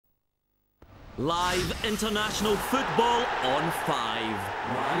Live international football on 5.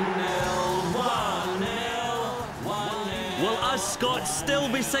 1-0, 1-0, 1-0. Will us Scots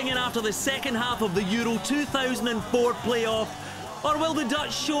still be singing after the second half of the Euro 2004 playoff? Or will the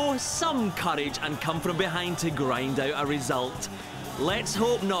Dutch show some courage and come from behind to grind out a result? Let's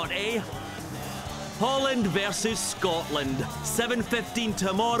hope not, eh? Holland versus Scotland. 7:15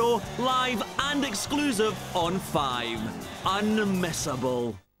 tomorrow, live and exclusive on 5.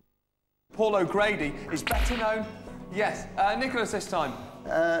 Unmissable. Paul O'Grady is better known. Yes, Nicholas this time.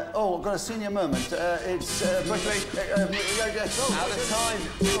 I've got a senior moment. It's quickly. Out of time.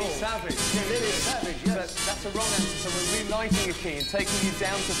 Lily Savage. Lily Savage, yes. That's a wrong answer, so we're relighting a key and taking you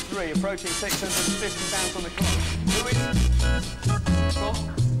down to 3, approaching £650 on the clock. Who is? Go on.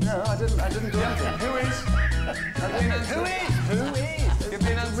 No, I didn't do anything. Who is? Who is? Give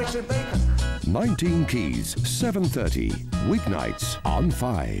me an answer. Richard Baker. 19 Keys, 7:30, weeknights on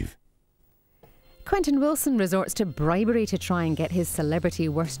 5. Quentin Wilson resorts to bribery to try and get his celebrity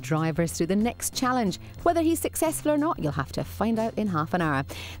worst drivers through the next challenge. Whether he's successful or not, you'll have to find out in half an hour.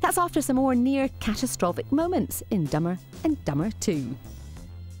 That's after some more near catastrophic moments in Dumber and Dumber 2.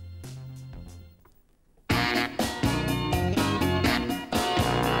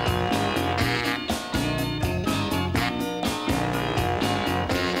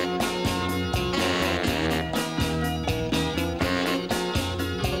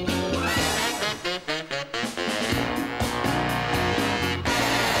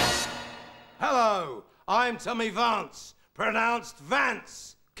 Hello, I'm Tommy Vance, pronounced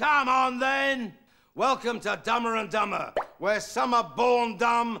Vance. Come on then. Welcome to Dumber and Dumber, where some are born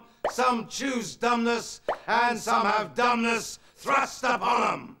dumb, some choose dumbness, and some have dumbness thrust upon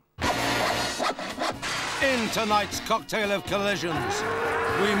them. In tonight's cocktail of collisions,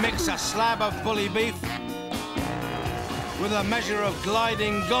 we mix a slab of bully beef with a measure of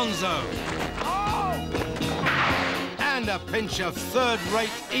gliding gonzo. And a pinch of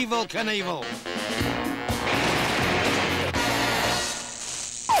third-rate Evel Knievel.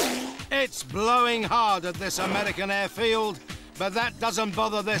 It's blowing hard at this American airfield, but that doesn't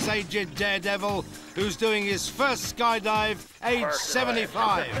bother this aged daredevil who's doing his first skydive, age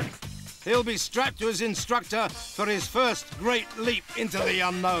 75. He'll be strapped to his instructor for his first great leap into the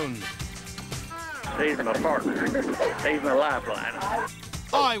unknown. He's my partner. He's my lifeline.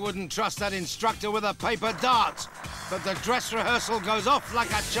 I wouldn't trust that instructor with a paper dart, but the dress rehearsal goes off like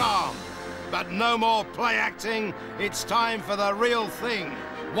a charm. But no more play acting, it's time for the real thing.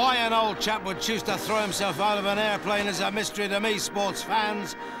 Why an old chap would choose to throw himself out of an airplane is a mystery to me, sports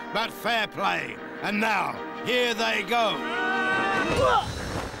fans, but fair play. And now, here they go.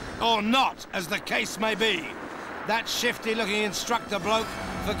 Or not, as the case may be. That shifty-looking instructor bloke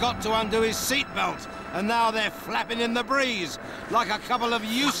forgot to undo his seatbelt, and now they're flapping in the breeze like a couple of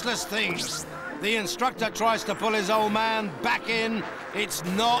useless things. The instructor tries to pull his old man back in. It's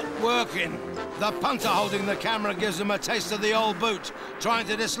not working. The punter holding the camera gives him a taste of the old boot, trying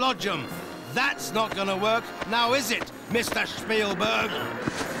to dislodge him. That's not going to work, now is it, Mr. Spielberg?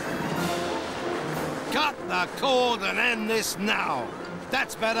 Cut the cord and end this now.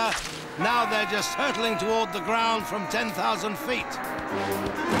 That's better. Now they're just hurtling toward the ground from 10,000 feet.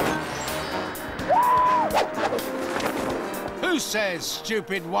 Who says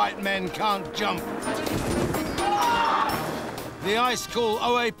stupid white men can't jump? The ice-cool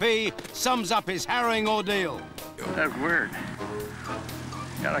OAP sums up his harrowing ordeal. That's weird.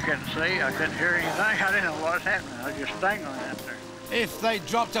 God, I couldn't see, I couldn't hear anything. I didn't know what was happening. I was just dangling out there. If they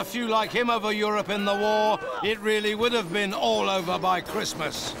dropped a few like him over Europe in the war, it really would have been all over by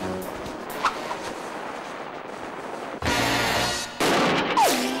Christmas.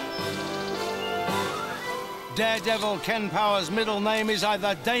 Daredevil Ken Power's middle name is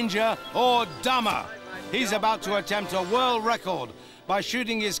either Danger or Dumber. He's about to attempt a world record by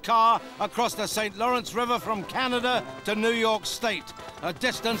shooting his car across the St. Lawrence River from Canada to New York State, a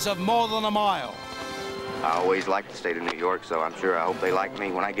distance of more than a mile. I always liked the state of New York, so I'm sure I hope they like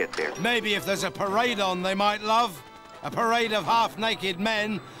me when I get there. Maybe if there's a parade on they might love, a parade of half-naked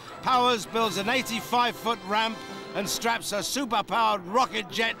men, Powers builds an 85-foot ramp and straps a super-powered rocket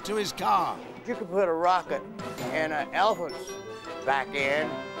jet to his car. You could put a rocket in an elephant's back end,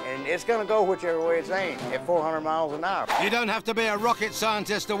 and it's going to go whichever way it's aimed at 400 miles an hour. You don't have to be a rocket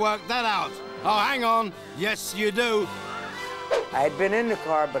scientist to work that out. Oh, hang on. Yes, you do. I had been in the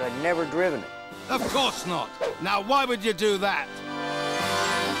car, but I'd never driven it. Of course not. Now, why would you do that?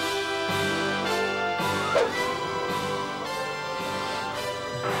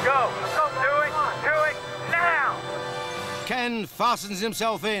 Go! Do it now! Ken fastens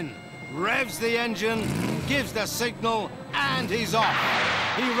himself in, revs the engine, gives the signal, and he's off.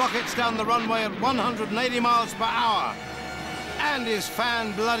 He rockets down the runway at 180 miles per hour. And his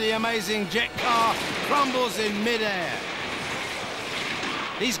fan-bloody amazing jet car crumbles in mid-air.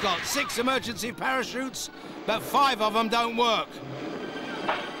 He's got 6 emergency parachutes, but 5 of them don't work.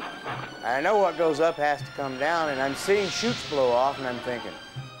 I know what goes up has to come down, and I'm seeing chutes blow off, and I'm thinking,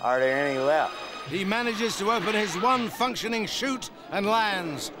 are there any left? He manages to open his one functioning chute and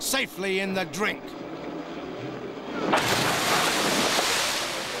lands safely in the drink.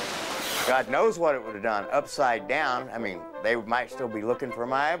 God knows what it would have done. Upside down, I mean, they might still be looking for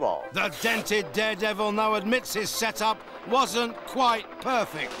my eyeball. The dented daredevil now admits his setup wasn't quite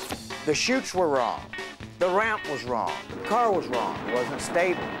perfect. The chutes were wrong. The ramp was wrong. The car was wrong. It wasn't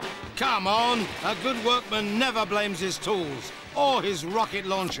stable. Come on, a good workman never blames his tools or his rocket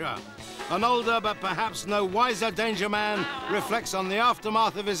launcher. An older but perhaps no wiser danger man reflects on the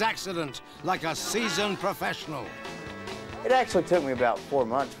aftermath of his accident like a seasoned professional. It actually took me about 4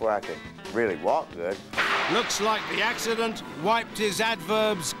 months where I could really walk good. Looks like the accident wiped his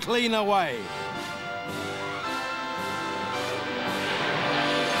adverbs clean away.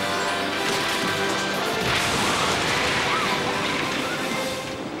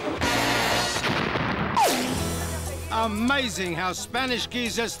 Amazing how Spanish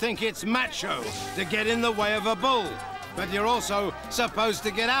geezers think it's macho to get in the way of a bull, but you're also supposed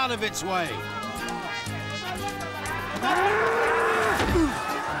to get out of its way.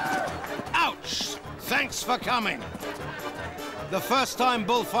 Ouch! Thanks for coming. The first-time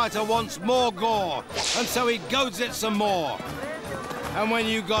bullfighter wants more gore, and so he goads it some more. And when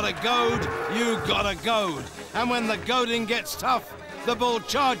you gotta goad, you gotta goad. And when the goading gets tough, the bull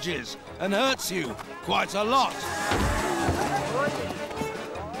charges and hurts you quite a lot.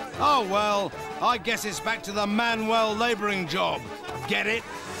 Oh, well, I guess it's back to the manual labouring job. Get it?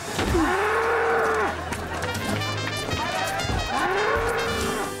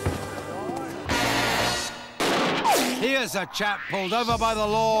 Here's a chap pulled over by the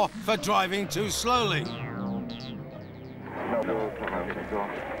law for driving too slowly. Do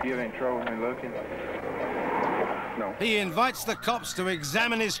you have any trouble with me looking? No. He invites the cops to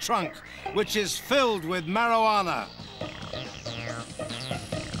examine his trunk, which is filled with marijuana.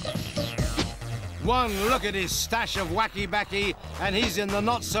 One look at his stash of wacky-backy, and he's in the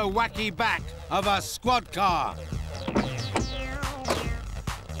not-so-wacky back of a squad car.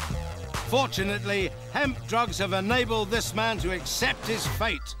 Fortunately, hemp drugs have enabled this man to accept his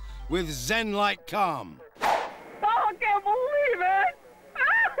fate with zen-like calm. Oh, I can't believe it!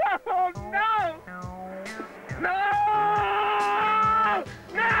 Oh, no! No!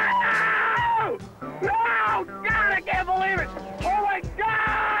 No! No! God, I can't believe it! Oh, my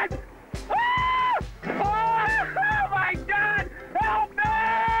God! Oh, my God! Help me!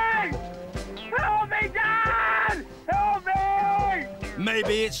 Help me, God! Help me!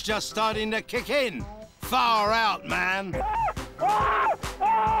 Maybe it's just starting to kick in. Far out, man. Oh,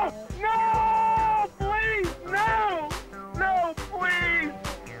 no! Please, no! No, please!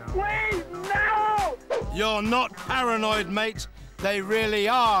 Please, no! You're not paranoid, mate. They really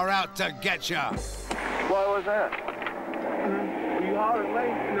are out to get you. What was that? Were you hollering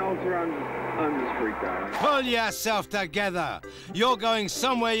late? No, sir, I'm just freaked out. Pull yourself together. You're going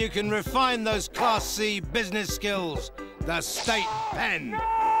somewhere you can refine those Class C business skills. The state pen.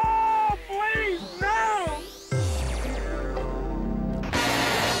 No, please, no!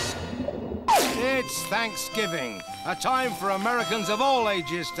 It's Thanksgiving, a time for Americans of all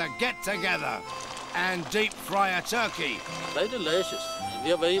ages to get together and deep fry a turkey. They're delicious. Have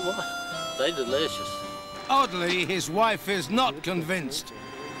you ever eaten one? They're delicious. Oddly, his wife is not convinced.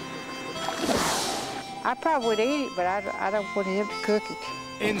 I probably would eat it, but I don't want him to cook it.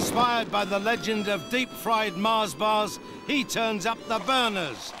 Inspired by the legend of deep-fried Mars bars, he turns up the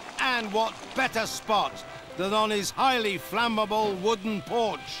burners. And what better spot than on his highly flammable wooden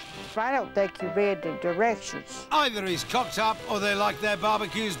porch? I don't think you read the directions. Either he's cocked up or they like their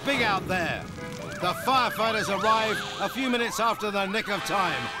barbecues big out there. The firefighters arrive a few minutes after the nick of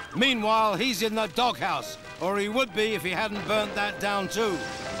time. Meanwhile, he's in the doghouse, or he would be if he hadn't burnt that down too.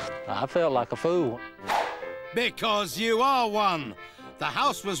 I felt like a fool. Because you are one. The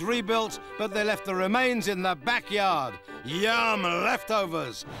house was rebuilt, but they left the remains in the backyard. Yum,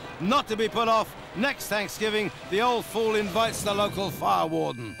 leftovers. Not to be put off, next Thanksgiving, the old fool invites the local fire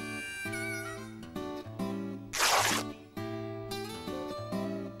warden.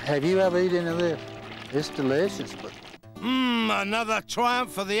 Have you ever eaten any of this? It's delicious, but... Another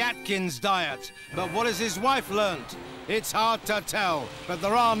triumph for the Atkins diet. But what has his wife learnt? It's hard to tell, but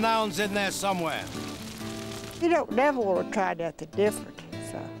there are nouns in there somewhere. You don't never want to try nothing different,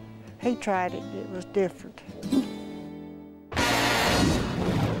 so he tried it, it was different.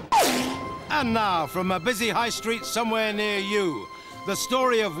 And now, from a busy high street somewhere near you, the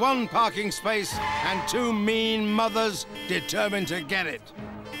story of one parking space and two mean mothers determined to get it.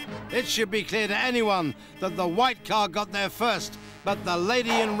 It should be clear to anyone that the white car got there first, but the lady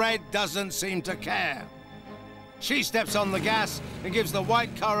in red doesn't seem to care. She steps on the gas and gives the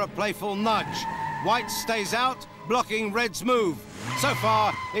white car a playful nudge. White stays out, blocking red's move. So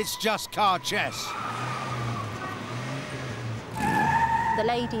far, it's just car chess. The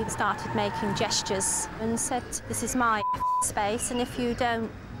lady started making gestures and said, "This is my space, and if you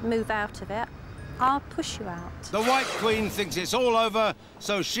don't move out of it, I'll push you out." The White Queen thinks it's all over,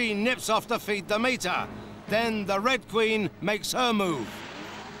 so she nips off to feed the meter. Then the Red Queen makes her move.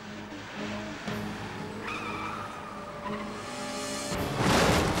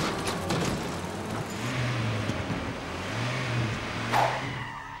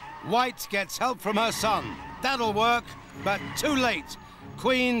 White gets help from her son. That'll work, but too late.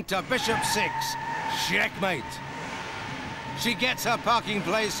 Queen to bishop 6. Checkmate. She gets her parking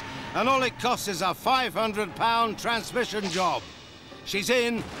place, and all it costs is a £500 transmission job. She's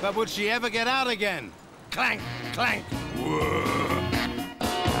in, but would she ever get out again? Clank, clank.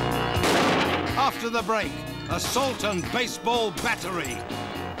 After the break, assault and baseball battery.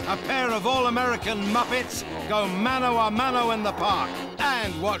 A pair of all-American Muppets go mano-a-mano in the park.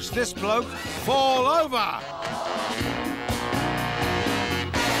 And watch this bloke fall over.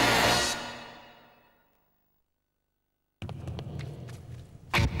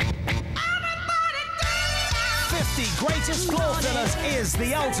 Greatest Floor Fillers is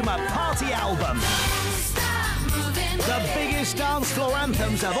the ultimate party album. The biggest dance floor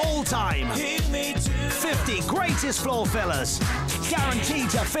anthems of all time. 50 greatest floor fillers. Guaranteed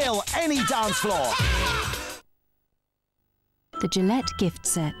to fill any dance floor. The Gillette gift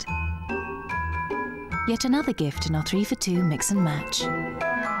set. Yet another gift in our 3 for 2 mix and match.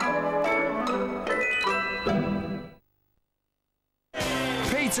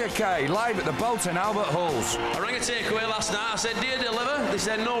 Peter Kay, live at the Bolton Albert Halls. I rang a takeaway last night. I said, "Do you deliver?" They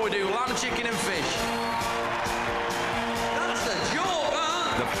said, "No, we do lamb, chicken and fish." That's the joke,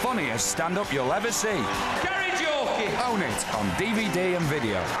 man. The funniest stand-up you'll ever see. Gary Jokey. Own it on DVD and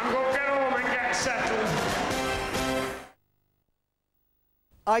video. I'm going to get home and get settled.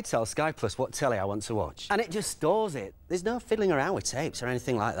 I tell Sky Plus what telly I want to watch, and it just stores it. There's no fiddling around with tapes or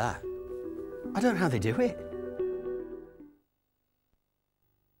anything like that. I don't know how they do it.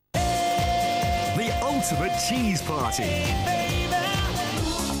 Ultimate Cheese Party.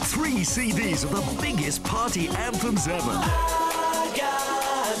 3 CDs of the biggest party anthems ever.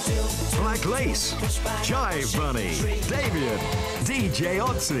 Black Lace, Jive Bunny, Damien, DJ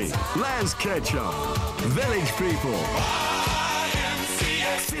Otzi, Laz Ketchup, Village People.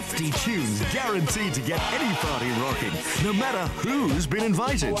 50 tunes guaranteed to get any party rocking, no matter who's been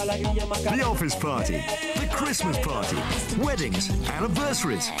invited. The office party, the Christmas party, weddings,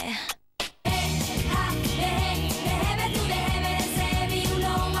 anniversaries.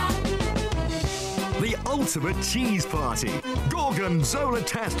 The ultimate cheese party.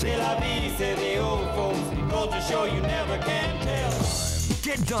 Gorgonzola-tastic.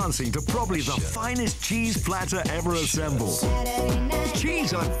 Get dancing to probably the finest cheese platter ever assembled.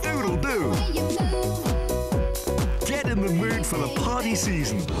 Cheese on doodle-doo. Get in the mood for the party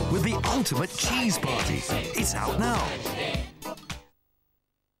season with the ultimate cheese party. It's out now.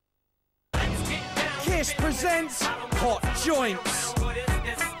 Kiss presents Hot Joints.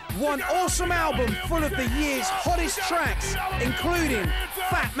 One awesome album full of the year's hottest tracks, including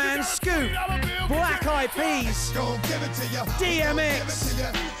Fat Man Scoop, Black Eyed Peas, DMX,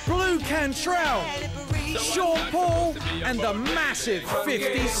 Blue Cantrell, Sean Paul, and the massive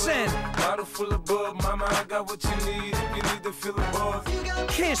 50 Cent.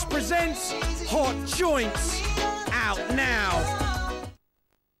 Kiss presents Hot Joints, out now.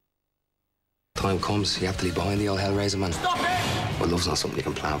 Time comes, you have to leave behind the old Hellraiser, man. Stop it! Well, love's not something you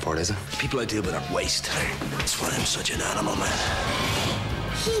can plan for, is it? People I deal with are waste. That's why I'm such an animal, man.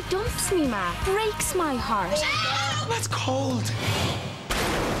 He dumps me, ma. Breaks my heart. That's cold.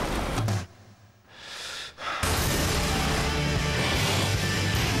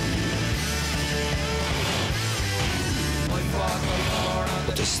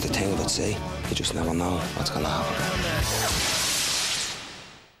 But this is the thing about sea. You just never know what's going to happen.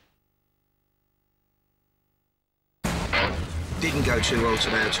 Didn't go too well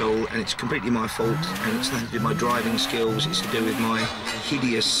today at all, and it's completely my fault, and it's nothing to do with my driving skills, it's to do with my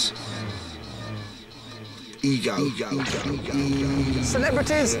hideous ego.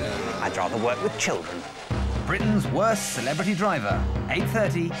 Celebrities? I'd rather work with children. Britain's Worst Celebrity Driver,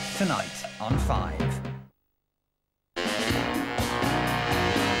 8:30 tonight on 5.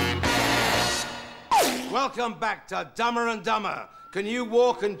 Welcome back to Dumber and Dumber. Can you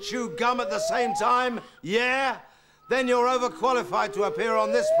walk and chew gum at the same time? Yeah? Then you're overqualified to appear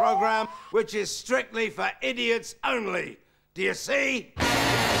on this program, which is strictly for idiots only. Do you see?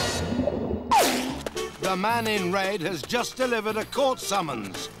 The man in red has just delivered a court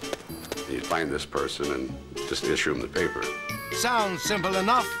summons. You'd find this person and just issue him the paper. Sounds simple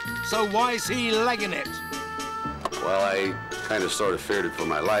enough, so why is he legging it? Well, I kind of sort of feared it for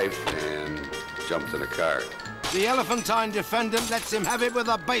my life and jumped in a car. The elephantine defendant lets him have it with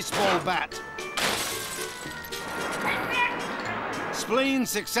a baseball bat. Spleen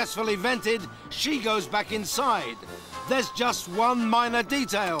successfully vented, she goes back inside. There's just one minor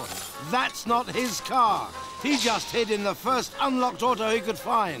detail. That's not his car. He just hid in the first unlocked auto he could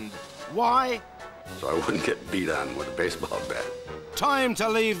find. Why? So I wouldn't get beat on with a baseball bat. Time to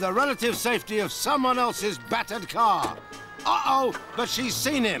leave the relative safety of someone else's battered car. Uh-oh, but she's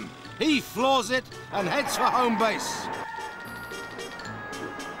seen him. He floors it and heads for home base.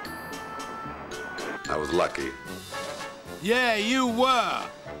 I was lucky. Yeah, you were.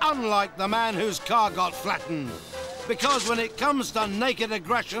 Unlike the man whose car got flattened. Because when it comes to naked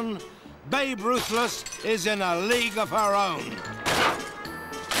aggression, Babe Ruthless is in a league of her own.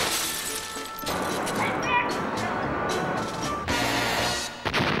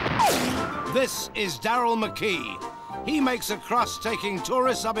 This is Darryl McKee. He makes a crust taking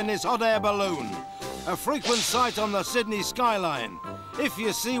tourists up in his hot air balloon, a frequent sight on the Sydney skyline. If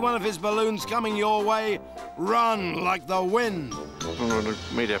you see one of his balloons coming your way, run like the wind. When we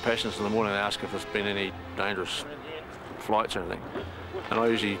meet our passengers in the morning, they ask if there's been any dangerous flights or anything. And I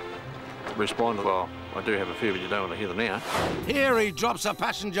usually respond, well, I do have a few, but you don't want to hear them now. Here he drops a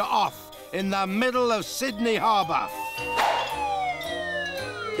passenger off in the middle of Sydney Harbour.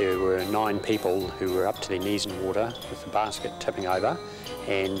 There were 9 people who were up to their knees in water with the basket tipping over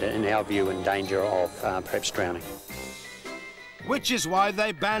and, in our view, in danger of perhaps drowning. Which is why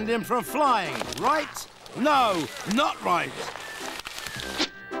they banned him from flying, right? No, not right.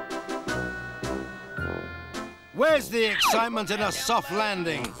 Where's the excitement in a soft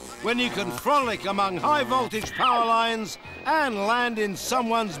landing when you can frolic among high-voltage power lines and land in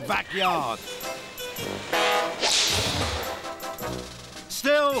someone's backyard?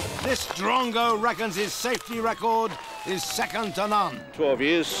 Still, this Drongo reckons his safety record is second to none. 12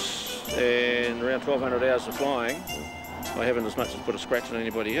 years and around 1,200 hours of flying. I haven't as much as put a scratch on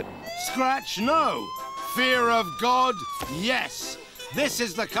anybody yet. Scratch, no. Fear of God, yes. This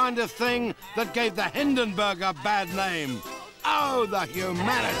is the kind of thing that gave the Hindenburg a bad name. Oh, the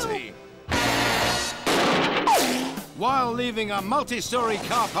humanity. While leaving a multi-story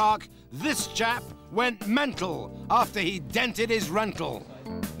car park, this chap went mental after he dented his rental.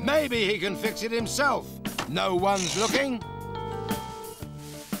 Maybe he can fix it himself. No one's looking.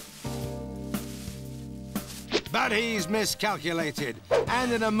 But he's miscalculated,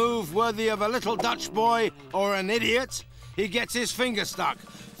 and in a move worthy of a little Dutch boy or an idiot, he gets his finger stuck.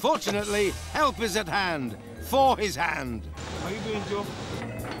 Fortunately, help is at hand, for his hand. How you doing, Joe?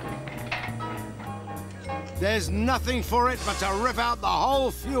 There's nothing for it but to rip out the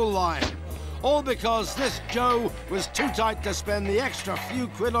whole fuel line. All because this Joe was too tight to spend the extra few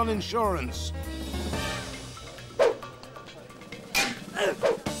quid on insurance.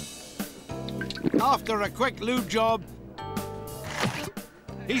 After a quick lube job,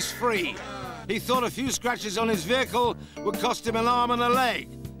 he's free. He thought a few scratches on his vehicle would cost him an arm and a leg.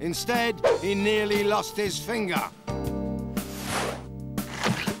 Instead, he nearly lost his finger.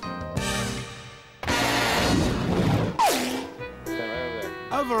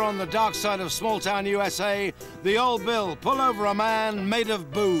 Over on the dark side of small-town USA, the old Bill pull over a man made of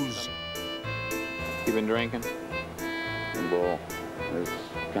booze. You been drinking? Well, it's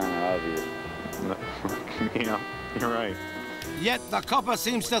kind of obvious. Yeah, you're right. Yet the copper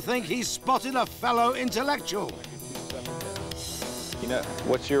seems to think he's spotted a fellow intellectual. You know,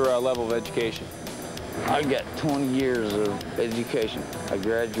 what's your level of education? I got 20 years of education. I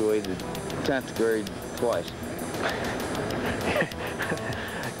graduated 10th grade twice.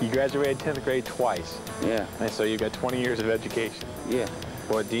 You graduated 10th grade twice? Yeah. And so you got 20 years of education? Yeah.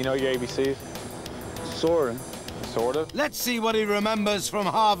 Well, do you know your ABCs? Sort of. Sort of? Let's see what he remembers from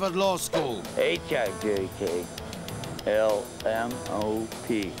Harvard Law School. H-I-J-K-L-M-O-P.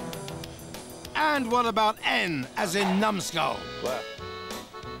 And what about N, as in numbskull? Left.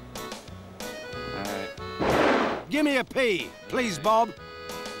 All right. Give me a P, please, Bob.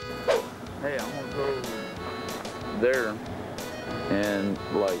 Hey, I'm gonna go there and,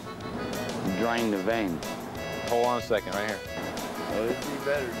 like, drain the vein. Hold on a second, right here. Well, it'd be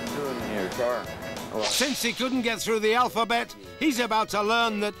better to do it in your car. Since he couldn't get through the alphabet, he's about to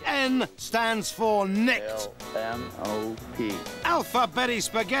learn that N stands for nicked. L-M-O-P. Alpha Betty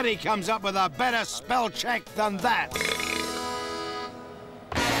Spaghetti comes up with a better spell check than that.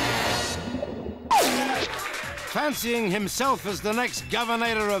 Fancying himself as the next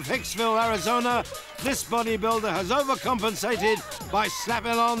governor of Hicksville, Arizona, this bodybuilder has overcompensated by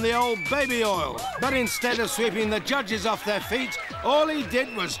slapping on the old baby oil. But instead of sweeping the judges off their feet, all he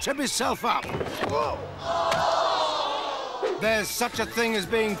did was trip himself up. Whoa. There's such a thing as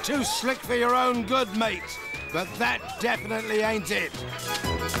being too slick for your own good, mate. But that definitely ain't it.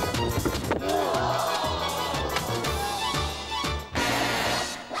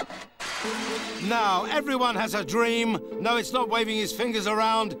 Now, everyone has a dream. No, it's not waving his fingers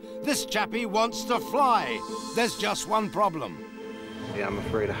around. This chappie wants to fly. There's just one problem. Yeah, I'm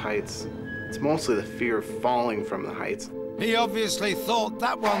afraid of heights. It's mostly the fear of falling from the heights. He obviously thought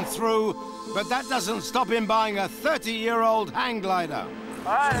that one through, but that doesn't stop him buying a 30-year-old hang glider.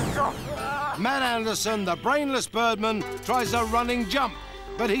 All right, let's go. Matt Anderson, the brainless birdman, tries a running jump,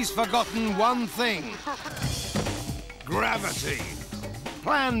 but he's forgotten one thing. Gravity.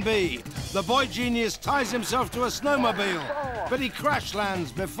 Plan B. The boy genius ties himself to a snowmobile, but he crash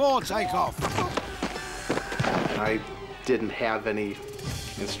lands before takeoff. I didn't have any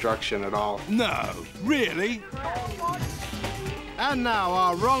instruction at all. No, really? And now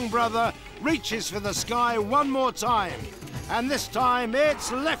our wrong brother reaches for the sky one more time, and this time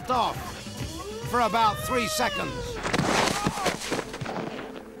it's left off for about 3 seconds.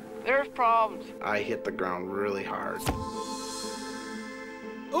 There's problems. I hit the ground really hard.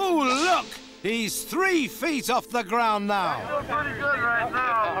 Oh, look! He's 3 feet off the ground now. I feel pretty good right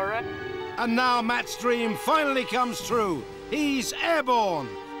now. All right. And now Matt's dream finally comes true. He's airborne.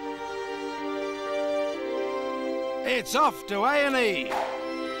 It's off to A&E.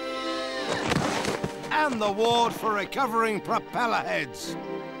 And the ward for recovering propeller heads.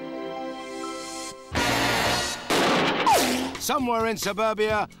 Somewhere in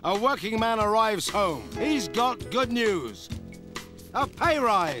suburbia, a working man arrives home. He's got good news. A pay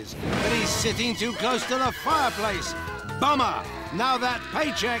rise, but he's sitting too close to the fireplace. Bummer! Now that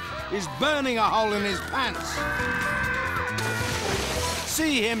paycheck is burning a hole in his pants.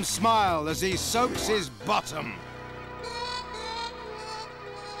 See him smile as he soaks his bottom.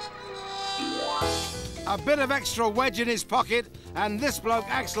 A bit of extra wedge in his pocket, and this bloke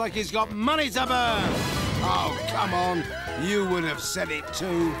acts like he's got money to burn. Oh, come on. You would have said it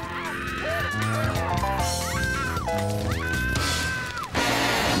too.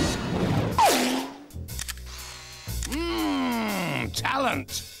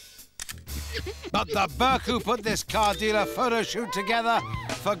 Talent. But the Burke who put this car dealer photo shoot together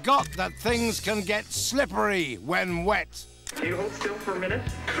forgot that things can get slippery when wet. Can you hold still for a minute?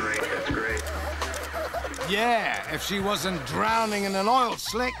 Great, that's great. Yeah, if she wasn't drowning in an oil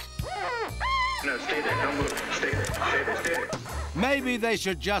slick. No, stay there, don't move. Stay there, stay there, stay there. Maybe they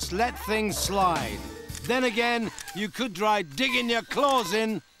should just let things slide. Then again, you could try digging your claws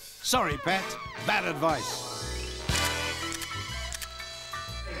in. Sorry, pet, bad advice.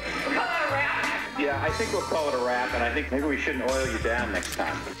 Yeah, I think we'll call it a wrap, and I think maybe we shouldn't oil you down next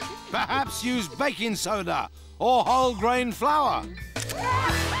time. Perhaps use baking soda or whole grain flour.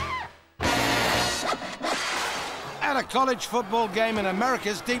 At a college football game in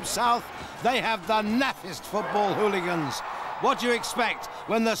America's Deep South, they have the naffest football hooligans. What do you expect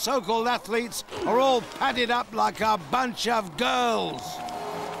when the so-called athletes are all padded up like a bunch of girls?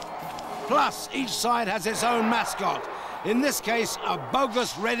 Plus, each side has its own mascot. In this case, a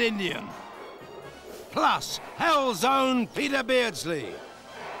bogus Red Indian. Plus, Hell's own Peter Beardsley.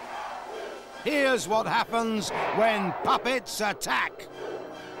 Here's what happens when puppets attack.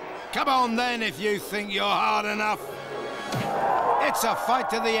 Come on then if you think you're hard enough. It's a fight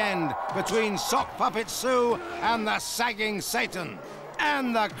to the end between Sock Puppet Sue and the sagging Satan.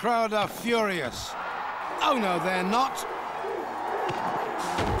 And the crowd are furious. Oh no, they're not.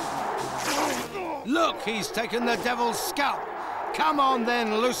 Look, he's taken the devil's scalp. Come on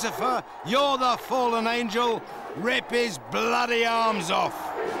then, Lucifer, you're the fallen angel. Rip his bloody arms off.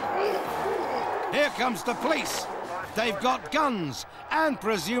 Here comes the police. They've got guns and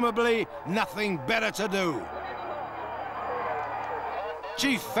presumably nothing better to do.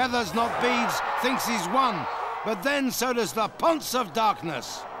 Chief Feathers Not Beads thinks he's won, but then so does the Ponce of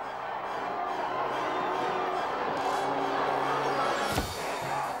Darkness.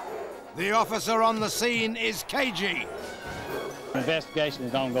 The officer on the scene is cagey. Investigation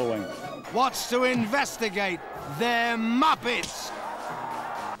is ongoing. What's to investigate? They're Muppets.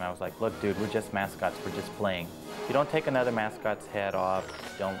 And I was like, look, dude, we're just mascots. We're just playing. If you don't take another mascot's head off,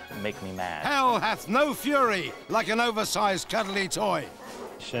 don't make me mad. Hell hath no fury like an oversized cuddly toy.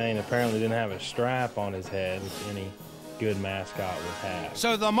 Shane apparently didn't have a strap on his head, which any good mascot would have.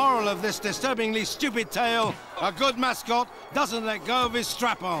 So the moral of this disturbingly stupid tale, a good mascot doesn't let go of his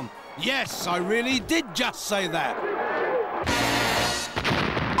strap-on. Yes, I really did just say that.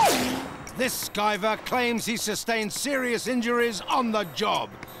 This Skydiver claims he sustained serious injuries on the job.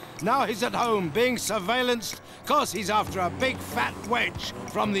 Now he's at home being surveillanced because he's after a big fat wedge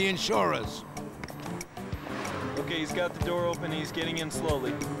from the insurers. Okay, he's got the door open, he's getting in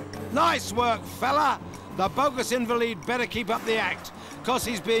slowly. Nice work, fella! The bogus invalid better keep up the act, because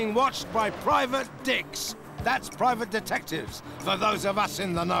he's being watched by private dicks. That's private detectives, for those of us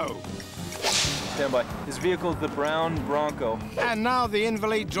in the know. Stand by. His vehicle's the brown Bronco. And now the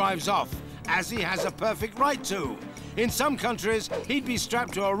invalid drives off, as he has a perfect right to. In some countries, he'd be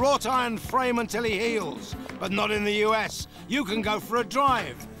strapped to a wrought iron frame until he heals. But not in the US. You can go for a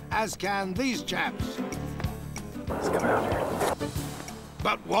drive, as can these chaps. Let's come out here.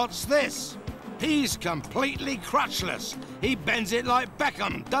 But what's this? He's completely crutchless. He bends it like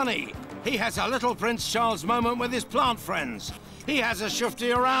Beckham, doesn't he? He has a little Prince Charles moment with his plant friends. He has a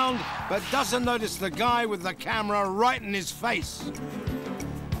shifty around, but doesn't notice the guy with the camera right in his face.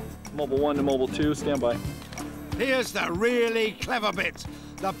 Mobile 1 to Mobile 2, stand by. Here's the really clever bit.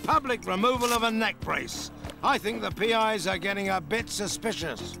 The public removal of a neck brace. I think the PIs are getting a bit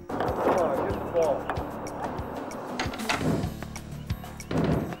suspicious.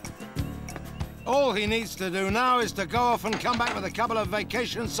 All he needs to do now is to go off and come back with a couple of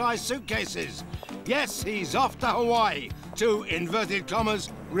vacation-sized suitcases. Yes, he's off to Hawaii to, inverted commas,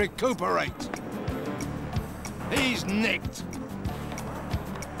 recuperate. He's nicked.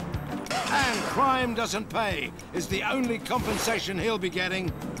 And crime doesn't pay is the only compensation he'll be getting.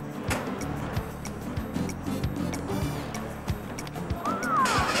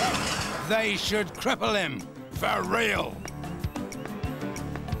 They should cripple him, for real.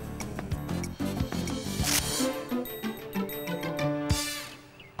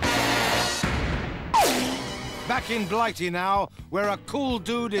 Back in Blighty now, where a cool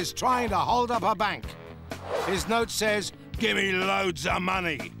dude is trying to hold up a bank. His note says, "Give me loads of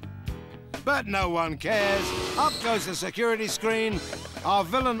money." But no one cares. Up goes the security screen. Our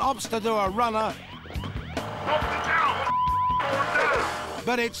villain opts to do a runner.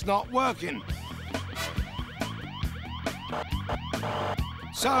 But it's not working.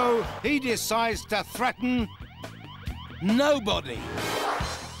 So he decides to threaten nobody.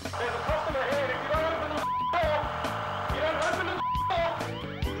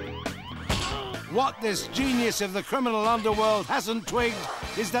 What this genius of the criminal underworld hasn't twigged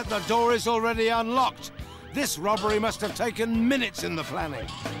is that the door is already unlocked. This robbery must have taken minutes in the planning.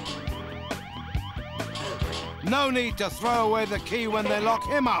 No need to throw away the key when they lock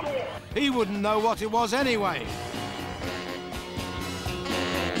him up. He wouldn't know what it was anyway.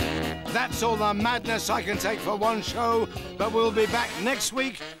 That's all the madness I can take for one show, but we'll be back next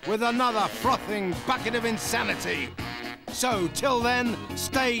week with another frothing bucket of insanity. So, till then,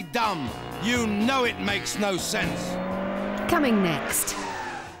 stay dumb. You know it makes no sense. Coming next.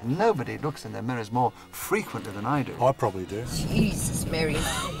 Nobody looks in their mirrors more frequently than I do. I probably do. Jesus, Mary.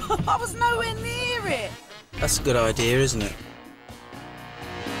 I was nowhere near it. That's a good idea, isn't it?